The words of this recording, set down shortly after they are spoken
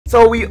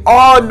So we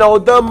all know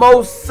the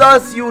most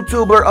sus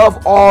YouTuber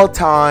of all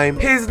time.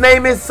 His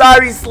name is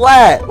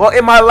Slat. Well,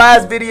 in my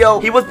last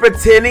video, he was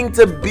pretending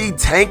to be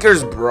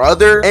Tanqr's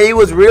brother, and he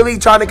was really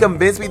trying to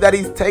convince me that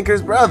he's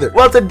Tanqr's brother.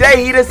 Well,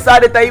 today he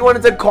decided that he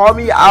wanted to call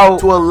me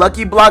out to a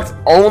Lucky Blocks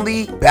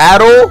only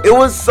battle. It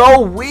was so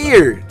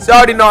weird. So you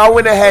already know I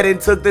went ahead and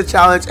took the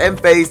challenge and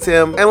faced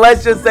him, and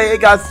let's just say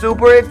it got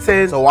super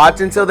intense. So watch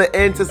until the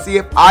end to see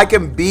if I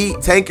can beat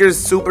Tanqr's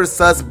super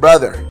sus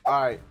brother.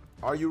 All right.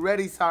 Are you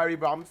ready? Sorry,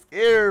 bro. I'm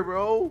scared,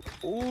 bro.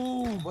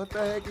 Ooh, what the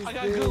heck is this? I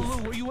got good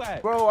loot. Where you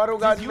at? Bro, I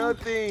don't got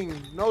nothing.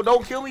 No,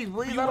 don't kill me,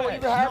 please. I don't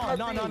even have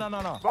nothing.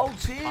 No. Bro,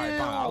 chill. All right,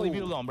 fine. I'll leave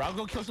you alone, bro. I'll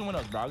go kill someone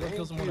else, bro. I'll go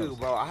kill someone else.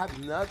 Bro, I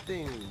have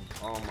nothing.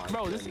 Oh, my God.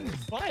 Bro, this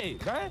thing's butt,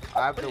 bro.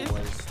 I have the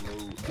worst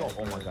loot. Yo,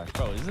 oh, my gosh,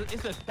 bro.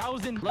 It's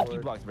 1,000 lucky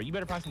blocks, bro. You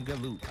better find some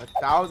good loot.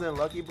 1,000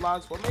 lucky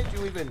blocks? What made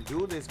you even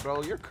do this,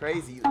 bro? You're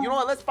crazy. You know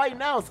what? Let's fight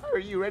now. Sorry, are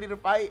you ready to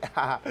fight?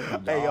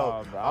 Hey,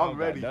 yo, bro, I'm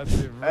ready.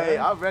 Hey,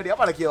 I'm ready. I'm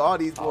about to kill all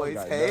these boys.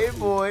 Hey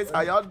boys,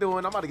 how y'all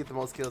doing? I'm about to get the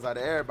most kills out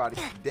of everybody.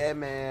 Dead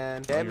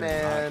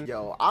man.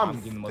 Yo,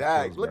 I'm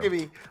stacked. Look at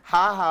me.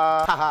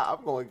 Ha.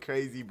 I'm going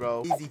crazy,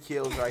 bro. Easy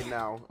kills right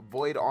now.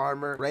 Void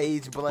armor,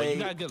 rage blade. Wait,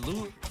 you got good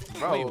loot,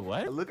 bro. Wait,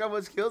 what? Look how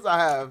much kills I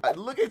have.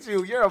 Look at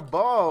you. You're a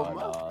bum.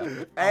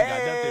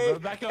 Hey,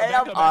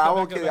 I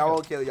won't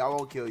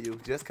kill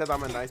you. Just because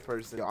I'm a nice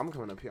person. Yo, I'm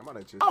coming up here. I'm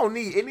gonna just. I don't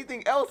need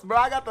anything else, bro.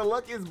 I got the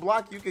luckiest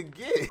block you could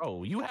get.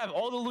 Bro, you have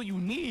all the loot you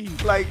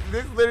need. Like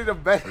this is literally the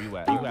best. Where you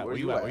at?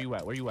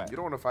 Where you at? You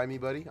don't want to fight me,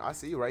 buddy. I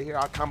see you right here.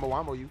 I'll combo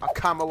wombo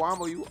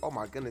you. Oh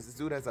my goodness, this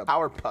dude has a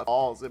power puff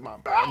balls in my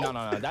mouth.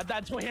 No.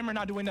 That toy hammer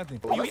not doing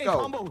nothing. You getting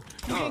combo.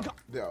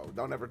 Yo,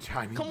 don't ever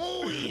try me. Come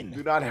on.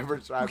 Do not ever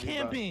try me.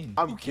 Camping.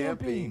 I'm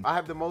camping. I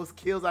have the most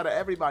kills out of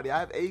everybody. I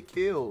have 8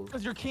 kills.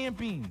 Because you're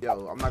camping.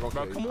 Yo, I'm not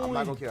gonna kill you. I'm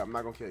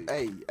not gonna kill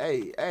you.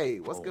 Hey.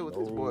 What's good with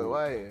this boy?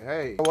 Wait,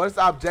 hey. What's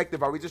the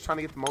objective? Are we just trying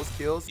to get the most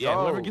kills? Yeah,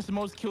 whoever gets the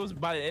most kills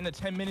by the end of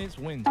 10 minutes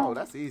wins. Oh,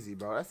 that's easy,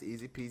 bro. That's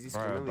easy peasy.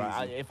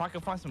 If I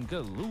can find some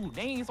good loot,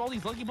 dang, it's all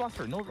these lucky blocks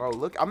for no. Bro,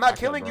 look, I'm not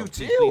killing you.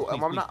 Chill.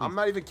 I'm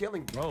not even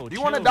killing. Bro, do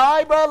you want to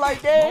die, bro?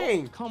 Like,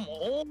 dang. Come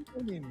on.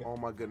 Oh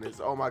my goodness.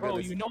 Bro,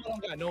 you know I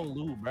don't got no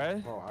loot, bro.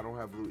 Bro, I don't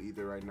have loot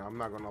either right now. I'm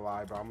not gonna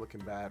lie, bro. I'm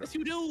looking bad. Yes,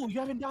 you do. You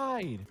haven't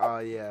died. Oh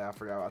yeah, I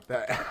forgot about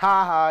that.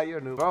 Haha, you're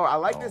new. Bro, I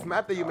like this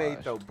map that you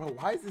made though. Bro,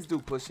 why is this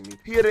dude pushing me?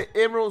 He had an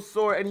emerald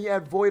sword and he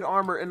had void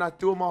armor, and I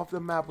threw him off the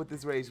map with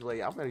this rage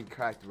blade. I'm gonna be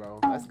cracked, bro.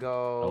 Let's go.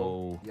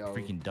 Oh, yo,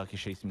 freaking duck is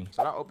chasing me.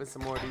 Should I open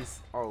some more of these?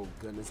 Oh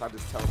goodness, I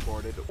just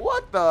teleported.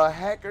 What the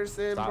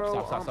heckerson,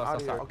 bro?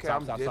 Stop. Okay,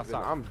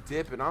 I'm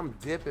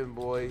dipping,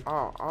 boy.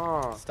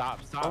 Stop.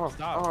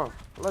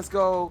 Let's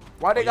go.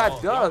 Why they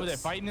got ducks? Y'all over there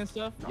fighting and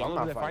stuff? Y'all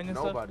over there fighting and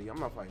stuff? I'm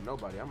not fighting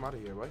nobody. I'm out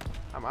of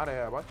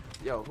here, boy.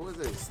 Yo, who is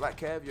this? Slack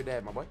Kev, your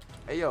dad, my boy.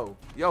 Hey, yo,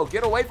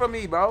 get away from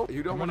me, bro.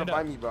 You don't want to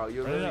fight me, bro.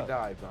 You'll literally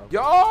die, bro.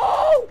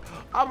 Yo,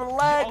 I'm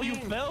lagging. Oh, you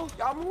fell?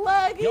 I'm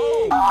lagging.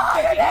 Yo,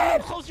 you're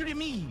dead. Closer to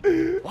me.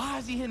 Why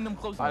is he hitting them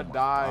closer? I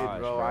died,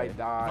 bro. I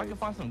died. If I can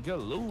find some good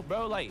loot,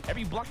 bro, like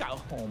every block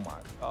out. Oh my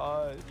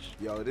gosh.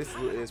 Yo, this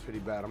loot is pretty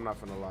bad. I'm not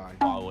gonna lie.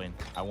 Oh,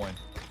 I won.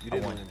 You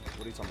didn't win.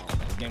 What are you talking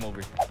about? It's game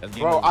over.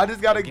 Bro, I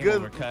just got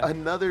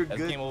another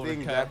good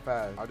thing that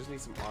fast. I just need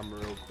some armor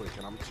real quick,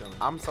 and I'm chilling.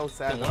 I'm so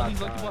sad that I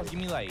died. Give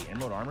me like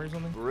emerald armor or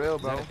something. For real,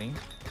 bro.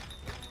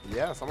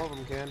 Yeah, some of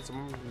them can.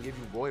 Some of them can give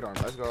you void armor.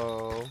 Let's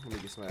go. Let me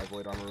get some of that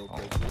void armor real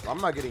quick. I'm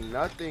not getting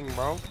nothing,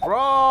 bro.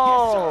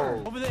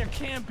 Yes, over there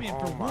camping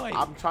for what?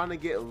 I'm trying to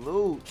get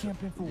loot.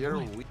 Camping for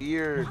You're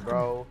weird,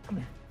 bro. Come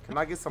here. Can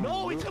I get some loot?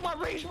 No, he took my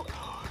rage.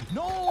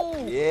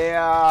 No.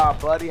 Yeah,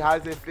 buddy.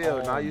 How's it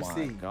feel? Now you see.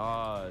 Oh my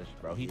gosh,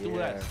 bro. He threw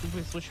that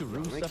stupid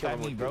switcheroo stuff at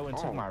me, bro, and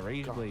took my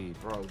rage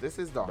blade. Bro, this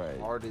is the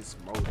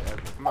hardest mode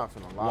ever. I'm not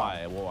gonna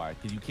lie. Why?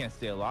 Because you can't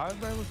stay alive,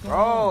 bro? What's going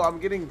on? Bro, I'm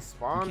getting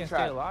spawn trapped.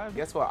 Stay alive?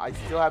 Guess what? I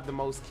still have the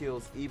most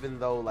kills, even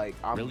though like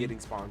I'm getting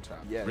spawn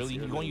trapped. Yes. Really?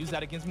 You gonna use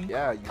that against me?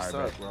 Yeah, you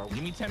suck, bro.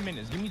 Give me 10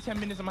 minutes. I'm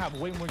gonna have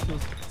way more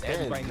kills than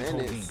everybody in this whole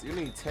team. You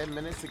need 10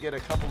 minutes to get a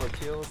couple of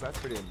kills? That's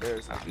pretty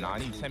embarrassing. Nah, I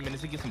need 10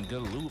 minutes to get some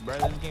good loot, bro.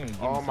 This game.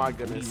 Oh my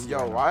goodness.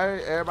 Yo, why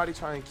everybody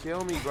trying to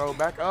kill me, bro?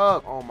 Back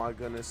up. Oh my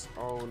goodness.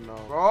 Oh no.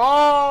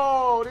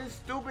 Bro, this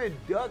stupid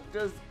duck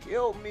just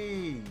killed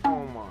me.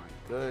 Oh my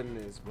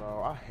goodness,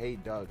 bro. I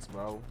hate ducks,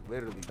 bro.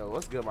 Literally. Yo,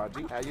 what's good, my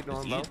G? How you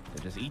doing, bro?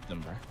 Just eat them,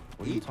 bro.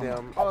 Eat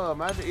them? Oh,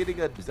 imagine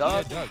eating a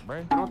duck.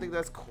 Bro. I don't think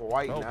that's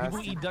quite nasty.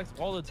 People eat ducks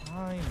all the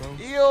time, bro.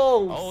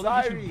 Ew,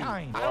 sorry.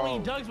 I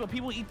don't eat ducks, but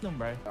people eat them,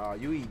 bro. Oh,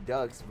 you eat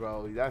ducks,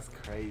 bro. That's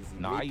crazy.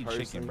 No, I eat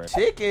chicken, bro.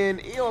 Chicken?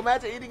 Ew,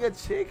 imagine eating a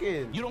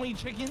chicken. You don't eat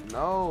chicken?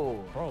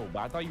 No. Bro, but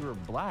I thought you were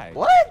black.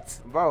 What?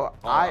 Bro,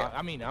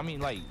 I mean,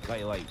 like.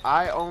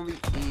 I only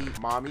eat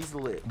mommy's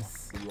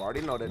lips. You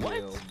already know that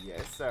deal.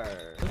 Yes,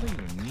 sir. What does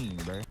that even mean,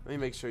 bro? Let me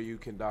make sure you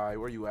can die.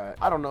 Where you at?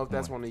 I don't know if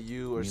that's one of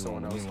you or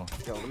someone else.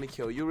 Yo, let me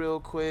kill you real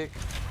quick.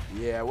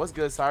 Yeah, what's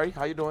good, sorry?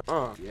 How you doing?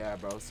 Yeah,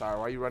 bro, sorry.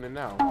 Why you running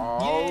now?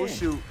 Oh,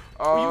 shoot.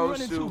 Oh,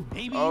 shoot.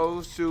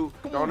 Oh, shoot.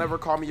 Don't ever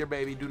call me your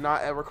baby. Do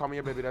not ever call me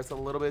your baby. That's a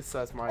little bit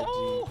sus, my G.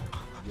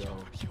 Yo.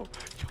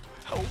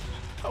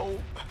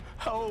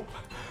 Help.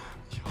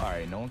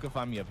 right, no one can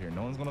find me up here.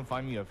 No one's gonna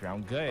find me up here.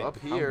 I'm good. Up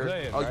here? I'm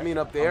good, Oh, right? you mean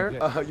up there?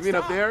 You mean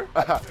up there?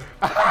 Oh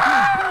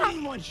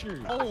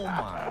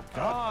my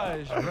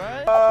gosh,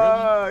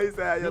 bro. He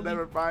said you'll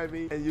never find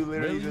me, and you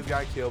literally just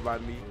got killed by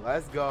me.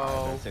 Let's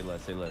go. Right, say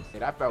less, say less. Hey,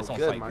 that felt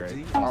good, my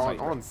G.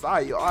 On On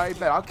site. All right,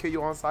 bet. I'll kill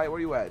you on site. Where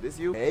you at? This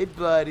you? Hey,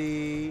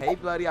 buddy. Hey,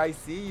 buddy. I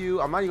see you.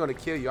 I'm not even gonna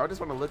kill you. I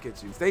just want to look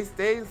at you. Stay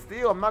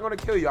still. I'm not gonna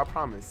kill you. I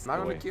promise. I'm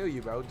not gonna kill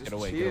you, bro. Just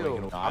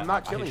chill. I'm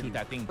not killing you.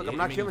 Look, I'm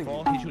not killing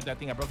you. He shoot that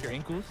thing. I broke your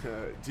ankles.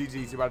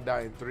 GG's. You about to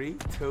die in 3,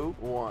 2,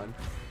 1.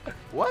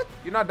 What?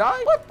 You're not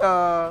dying? What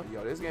the?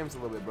 Yo, this game's a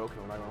little bit broken.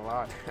 I'm not gonna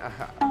lie.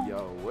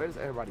 Yo, where's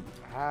everybody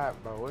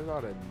at, bro? Where's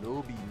all the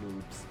newbie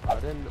noobs?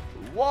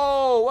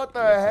 Whoa! What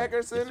the heck,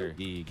 Heckerson?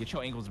 Yeah, get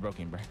your ankles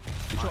broken, bro.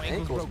 Get your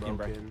ankles broken,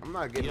 bro. I'm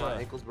not getting my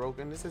ankles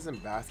broken. This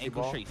isn't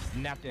basketball. Ankle straight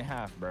snapped in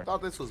half, bro. I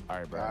thought this was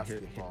bro.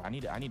 basketball. I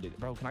need to,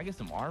 bro. Can I get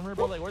some armor,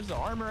 bro? Like, where's the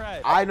armor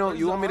at? I know.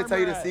 You want me to tell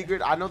you the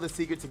secret? I know the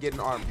secret to getting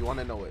armed. You want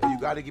to know it? You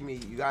gotta give me.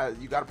 You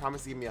gotta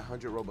promise to give me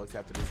 100 Robux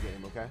after this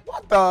game, okay?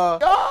 What the? No!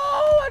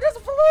 I just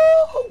flew!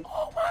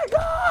 Oh my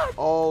god!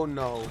 Oh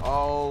no!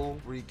 Oh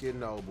freaking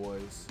no,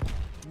 boys!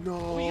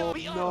 No!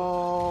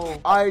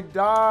 No! I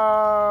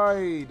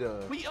died!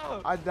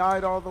 I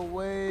died all the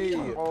way!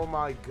 Oh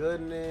my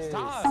goodness!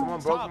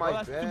 Someone broke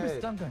my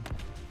bed!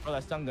 Bro,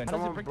 that stun gun.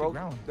 Someone broke the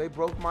ground. They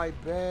broke my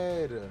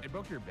bed. They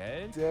broke your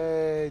bed?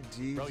 Dead,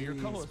 GG. Bro, your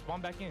co-host spawn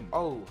back in.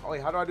 Oh,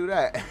 wait, how do I do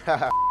that?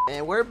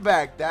 And we're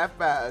back that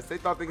fast. They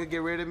thought they could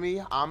get rid of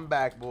me. I'm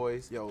back,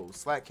 boys. Yo,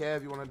 Slack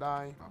Kev, you want to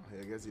die? Oh,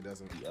 I guess he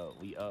doesn't.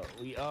 We up.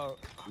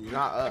 You're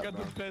not up, I got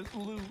the best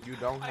loot. You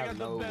don't have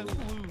no loot.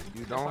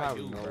 You don't have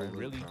no loot.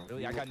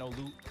 Really? I got no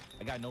loot.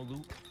 I got no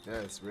loot.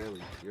 Yes,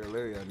 really. You're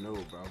literally a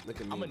noob, bro.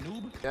 Look at me. I'm a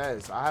noob?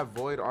 Yes, I have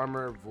void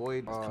armor,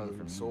 void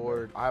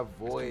sword. I have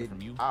void.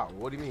 Ow,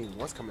 what do you mean?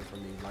 What's coming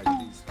from me? Like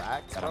these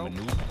facts, bro? I'm a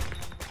noob.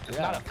 It's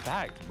not a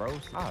fact, bro.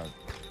 Stop.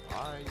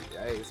 Alright,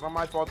 hey, it's not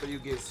my fault that you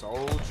get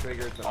so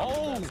triggered.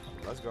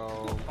 Let's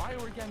go.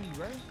 Firework at me,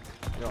 bro.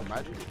 Yo,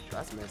 imagine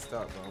that's messed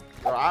up,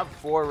 bro. Yo, I have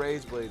 4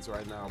 rage blades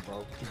right now,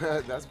 bro.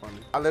 That's funny.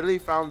 I literally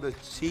found the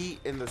cheat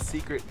and the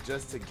secret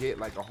just to get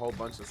like a whole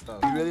bunch of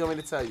stuff. You really want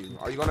me to tell you?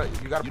 Are you gonna?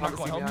 You gotta promise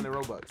to give me 100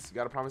 Robux. You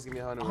gotta promise to give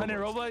me 100 Robux. 100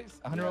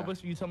 Robux? 100 Robux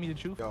if you tell me the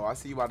truth? Yo, I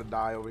see you about to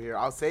die over here.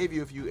 I'll save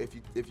you if you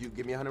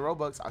give me 100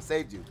 Robux. I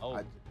saved you.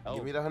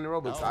 Give me the 100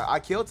 Robux. I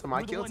killed him.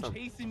 I killed him.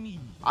 Chasing me.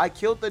 I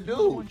killed the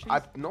dude.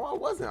 No, I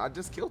wasn't. I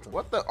just killed him.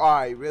 What the? All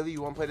right, really?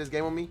 You want to play this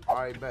game with me? All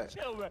right, bet.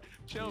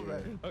 Chill,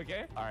 bro.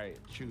 Okay. All right,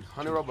 choose.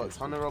 100 Robux.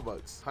 100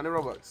 Robux. 100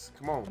 Robux.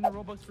 Come on. 100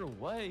 Robux for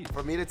what?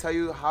 For me to tell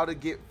you how to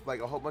get like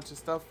a whole bunch of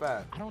stuff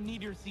fast. I don't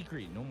need your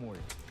secret no more.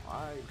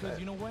 Because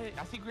you know what?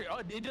 A secret,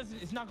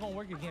 it's not gonna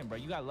work again, bro.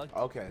 You got lucky.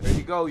 Okay, there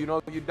you go. You know,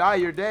 you die,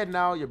 you're dead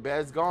now. Your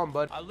bed's gone,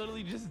 bud. I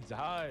literally just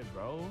died,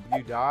 bro.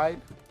 You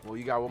died? Well,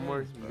 you got one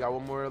more. You got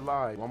one more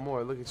alive. One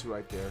more. Look at you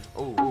right there.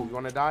 Oh, you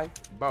wanna die,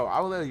 bro? I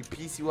will literally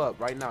piece you up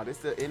right now. This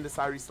is the end of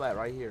Cyrus slap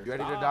right here. You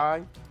ready to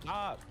die?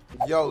 Stop.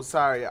 Yo,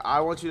 sorry. I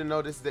want you to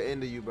know this is the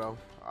end of you, bro.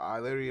 I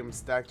literally am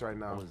stacked right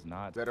now.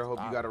 Better hope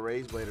you got a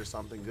rage blade or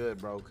something good,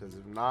 bro. Because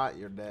if not,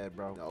 you're dead,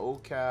 bro. No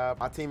cap.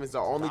 My team is the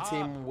only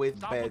team with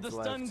beds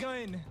left. Stun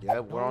gun. Yeah,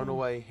 we're on the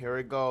way. Here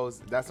it goes.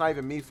 That's not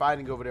even me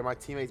fighting over there. My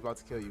teammate's about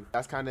to kill you.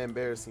 That's kind of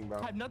embarrassing,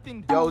 bro. I had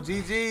nothing. Yo,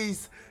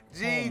 GG's.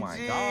 GG's. Oh my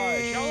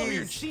gosh. Y'all over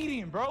here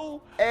cheating,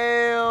 bro. L.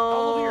 Y'all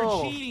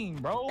over here cheating,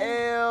 bro.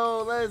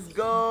 L. Let's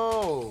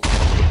go.